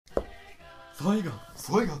Sega.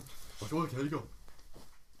 Sega.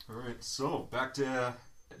 Alright, so back to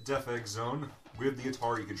Def Egg Zone with the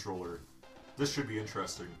Atari controller. This should be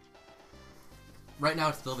interesting. Right now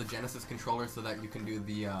it's still the Genesis controller so that you can do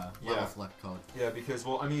the level select code. Yeah, because,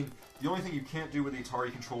 well, I mean, the only thing you can't do with the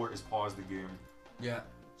Atari controller is pause the game. Yeah.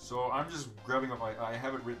 So I'm just grabbing up I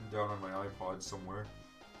have it written down on my iPod somewhere.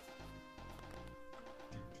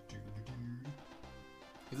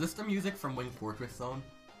 Is this the music from Wing Fortress Zone?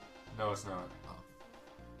 No, it's not. Oh.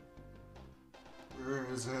 Where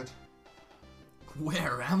is it?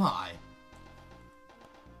 Where am I?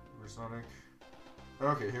 Where's Sonic?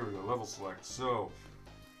 Okay, here we go. Level select. So,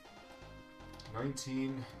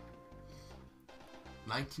 19.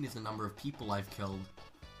 19 is the number of people I've killed.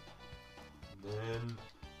 Then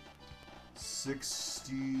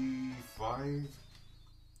 65.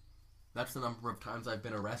 That's the number of times I've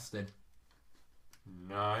been arrested.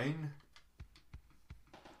 9.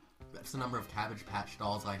 That's the number of Cabbage Patch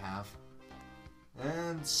dolls I have.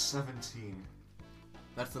 And 17.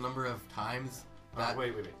 That's the number of times that...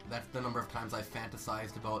 wait. That's the number of times I've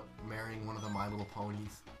fantasized about marrying one of the My Little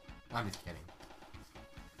Ponies. I'm just kidding.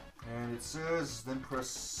 And it says, then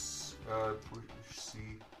press push C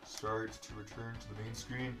start to return to the main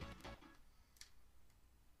screen.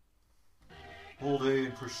 Hold A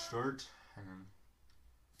and push start. Hang on.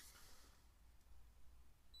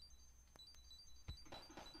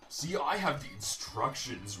 See, I have the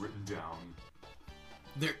instructions written down.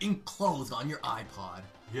 They're enclosed on your iPod.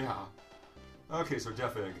 Yeah. Okay, so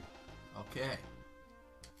Def Egg. Okay.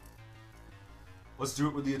 Let's do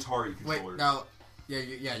it with the Atari controller. Wait, now...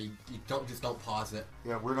 Yeah, you don't pause it.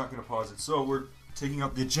 Yeah, we're not going to pause it. So we're taking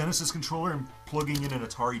out the Genesis controller and plugging in an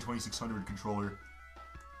Atari 2600 controller.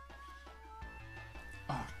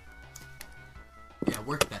 Yeah,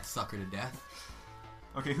 work that sucker to death.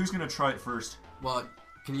 Okay, who's going to try it first? Well,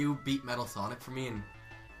 can you beat Metal Sonic for me? And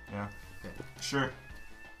Yeah. okay. Sure.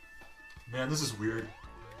 Man, this is weird.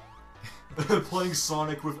 Playing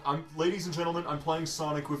Sonic with... ladies and gentlemen, I'm playing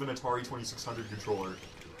Sonic with an Atari 2600 controller.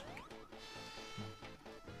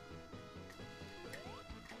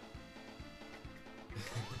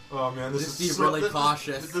 Oh man, this Just is be so, really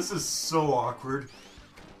cautious. This is so awkward.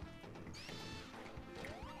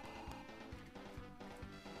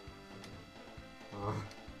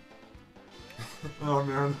 Oh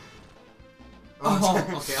man. Oh,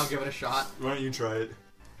 okay, I'll give it a shot. Why don't you try it?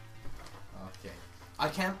 Okay. I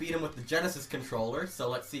can't beat him with the Genesis controller, so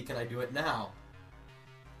let's see, can I do it now?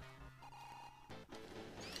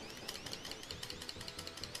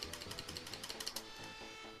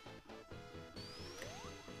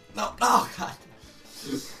 No, oh god!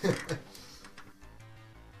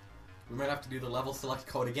 We might have to do the level select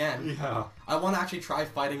code again. Yeah. I want to actually try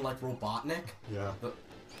fighting like Robotnik. Yeah.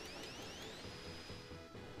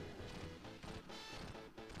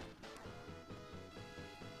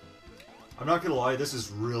 I'm not gonna lie, this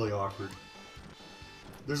is really awkward.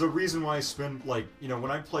 There's a reason why I spend, like, you know,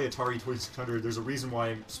 when I play Atari 2600, there's a reason why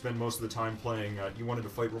I spend most of the time playing, you wanted to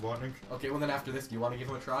fight Robotnik? Okay, well then after this, do you want to give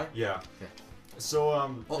him a try? Yeah. Okay. So,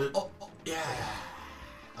 yeah!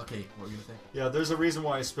 Okay, what were you gonna say? Yeah, there's a reason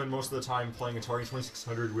why I spend most of the time playing Atari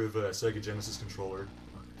 2600 with a Sega Genesis controller.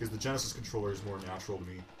 Because the Genesis controller is more natural to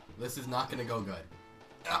me. This is not gonna go good.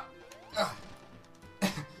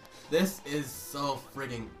 This is so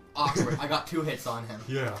frigging awkward. I got 2 hits on him.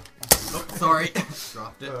 Yeah. Oh, sorry.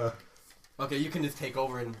 Dropped it. Okay, you can just take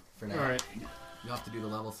over for now. Alright. You'll have to do the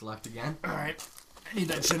level select again. Alright. I need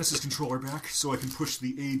that Genesis controller back so I can push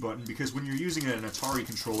the A button, because when you're using an Atari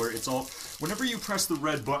controller, it's all... Whenever you press the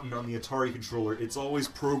red button on the Atari controller, it's always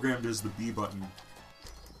programmed as the B button.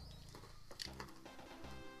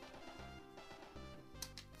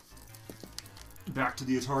 Back to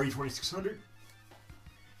the Atari 2600.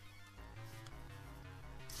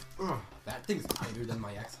 Ugh. That thing's tighter than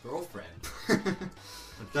my ex-girlfriend. She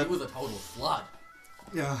was a total slut.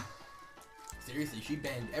 Yeah. Seriously, she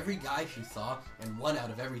banged every guy she saw, and 1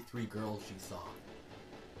 out of every 3 girls she saw.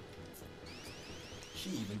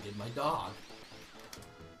 She even did my dog.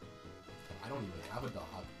 I don't even have a dog.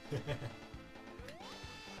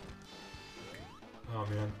 Oh,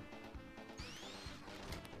 man.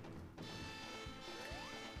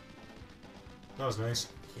 That was nice.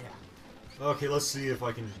 Yeah. Okay, let's see if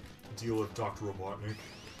I can deal with Dr. Robotnik.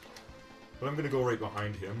 But I'm gonna go right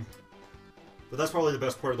behind him. But that's probably the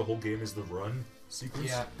best part of the whole game, is the run sequence.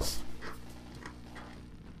 Yeah.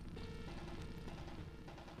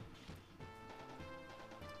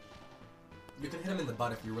 You can hit him in the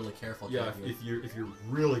butt if you're really careful. Yeah, if you're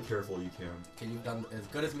really careful, you can. Okay, you've done as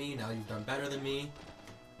good as me, now you've done better than me.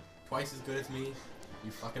 Twice as good as me.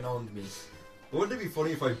 You fucking owned me. Wouldn't it be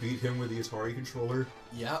funny if I beat him with the Atari controller?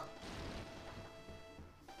 Yep.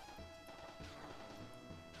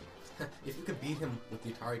 If you could beat him with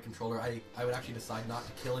the Atari controller, I would actually decide not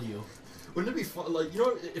to kill you. Wouldn't it be fun? Like, you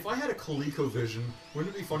know, if I had a ColecoVision,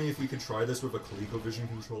 wouldn't it be funny if we could try this with a ColecoVision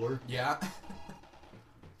controller? Yeah.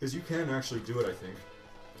 Because you can actually do it, I think.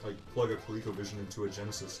 Like, plug a ColecoVision into a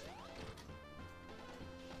Genesis.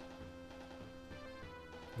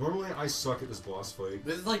 Normally, I suck at this boss fight.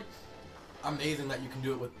 This is like amazing that you can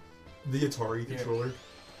do it with the Atari controller.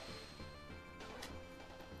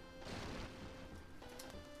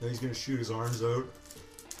 Then he's gonna shoot his arms out.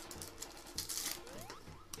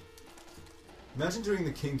 Imagine doing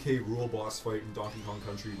the King K. Rool boss fight in Donkey Kong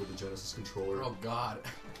Country with the Genesis controller. Oh god.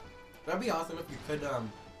 That'd be awesome if you could,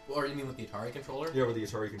 or you mean with the Atari controller? Yeah, with the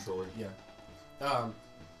Atari controller. Yeah.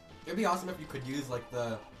 It'd be awesome if you could use, like,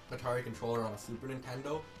 the Atari controller on a Super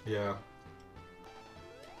Nintendo. Yeah.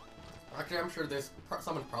 Actually, I'm sure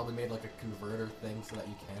someone probably made, like, a converter thing so that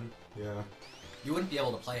you can. Yeah. You wouldn't be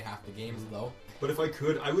able to play half the games, though. But if I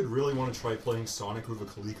could, I would really want to try playing Sonic with a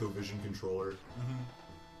ColecoVision controller. Mm-hmm.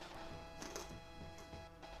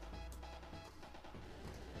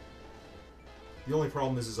 The only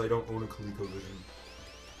problem is I don't own a ColecoVision.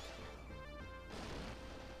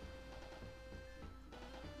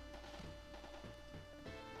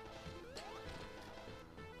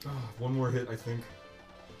 One more hit, I think.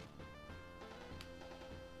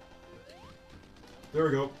 There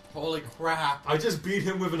we go. Holy crap. I just beat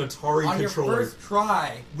him with an Atari On controller. your first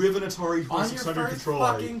try. With an Atari 2600 On your first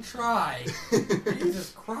controller. fucking try.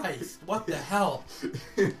 Jesus Christ. What the hell?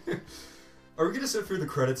 Are we gonna sit through the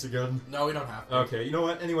credits again? No, we don't have to. Okay, you know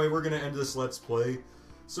what? Anyway, we're gonna end this Let's Play.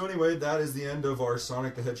 So anyway, that is the end of our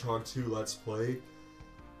Sonic the Hedgehog 2 Let's Play.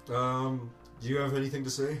 Do you have anything to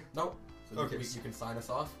say? Nope. So Okay. you can sign us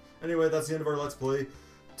off. Anyway, that's the end of our Let's Play.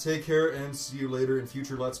 Take care and see you later in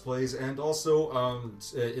future Let's Plays. And also,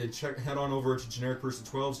 head on over to Generic Person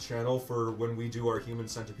 12's channel for when we do our Human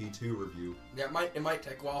Centipede 2 review. Yeah, it might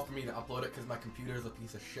take a while for me to upload it because my computer is a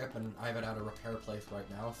piece of shit and I have it at a repair place right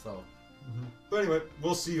now, so... But anyway,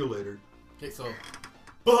 we'll see you later. Okay, so...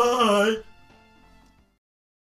 Bye!